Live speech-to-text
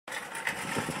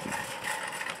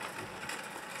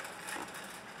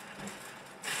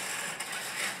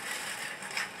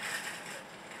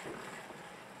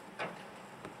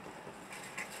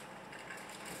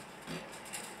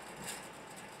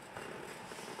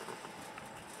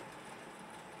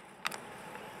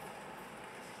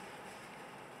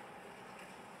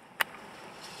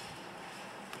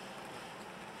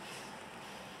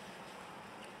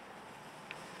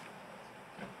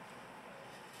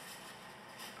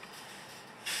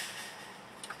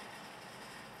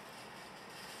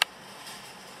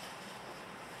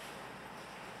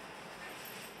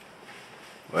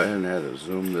I hadn't had a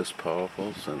zoom this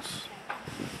powerful since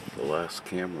the last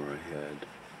camera I had,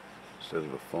 instead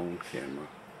of a phone camera.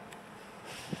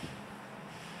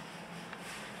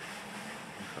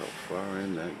 Look how far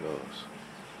in that goes.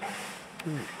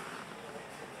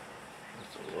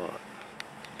 That's a lot.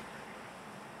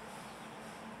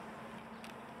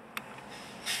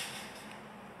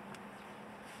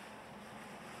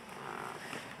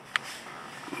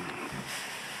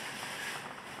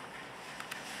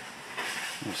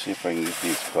 Let's see if I can get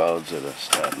these clouds that are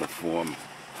starting to form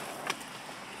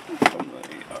from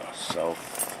the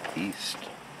southeast.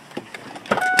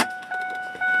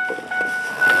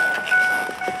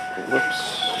 Whoops.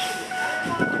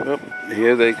 Oh,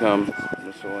 here they come.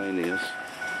 Miscellaneous.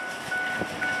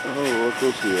 Oh, look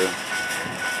who's here.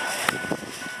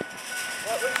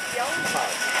 What was he yelling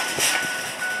about?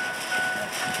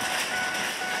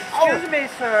 Excuse me,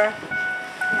 sir.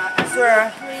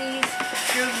 Sir, please.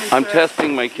 Excuse me, I'm sir.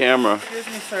 testing my camera. Excuse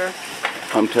me, sir.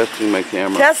 I'm testing my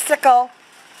camera. Testicle.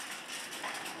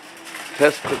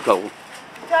 Testicle.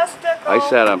 Testicle. I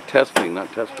said I'm testing, not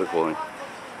testicling.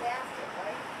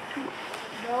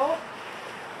 No.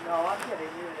 No, I'm kidding.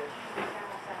 You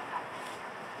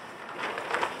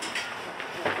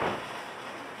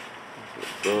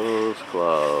Those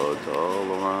clouds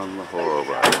all around the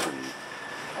horizon.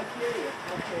 I hear you.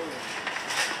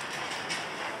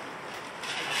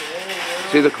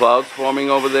 See the clouds forming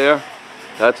over there?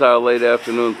 That's our late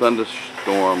afternoon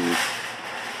thunderstorm.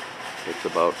 It's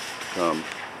about to come.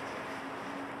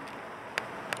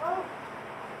 Oh.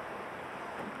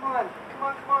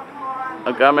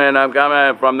 Come on. I'm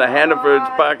coming from the Hannaford's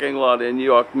parking lot in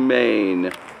York,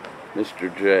 Maine.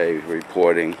 Mr. J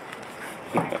reporting.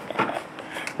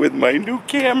 With my new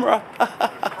camera.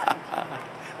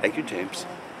 Thank you, James.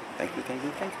 Thank you.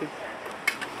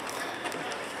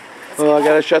 Oh, I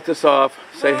gotta shut this off.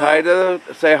 Say hi to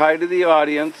the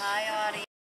audience. Hi.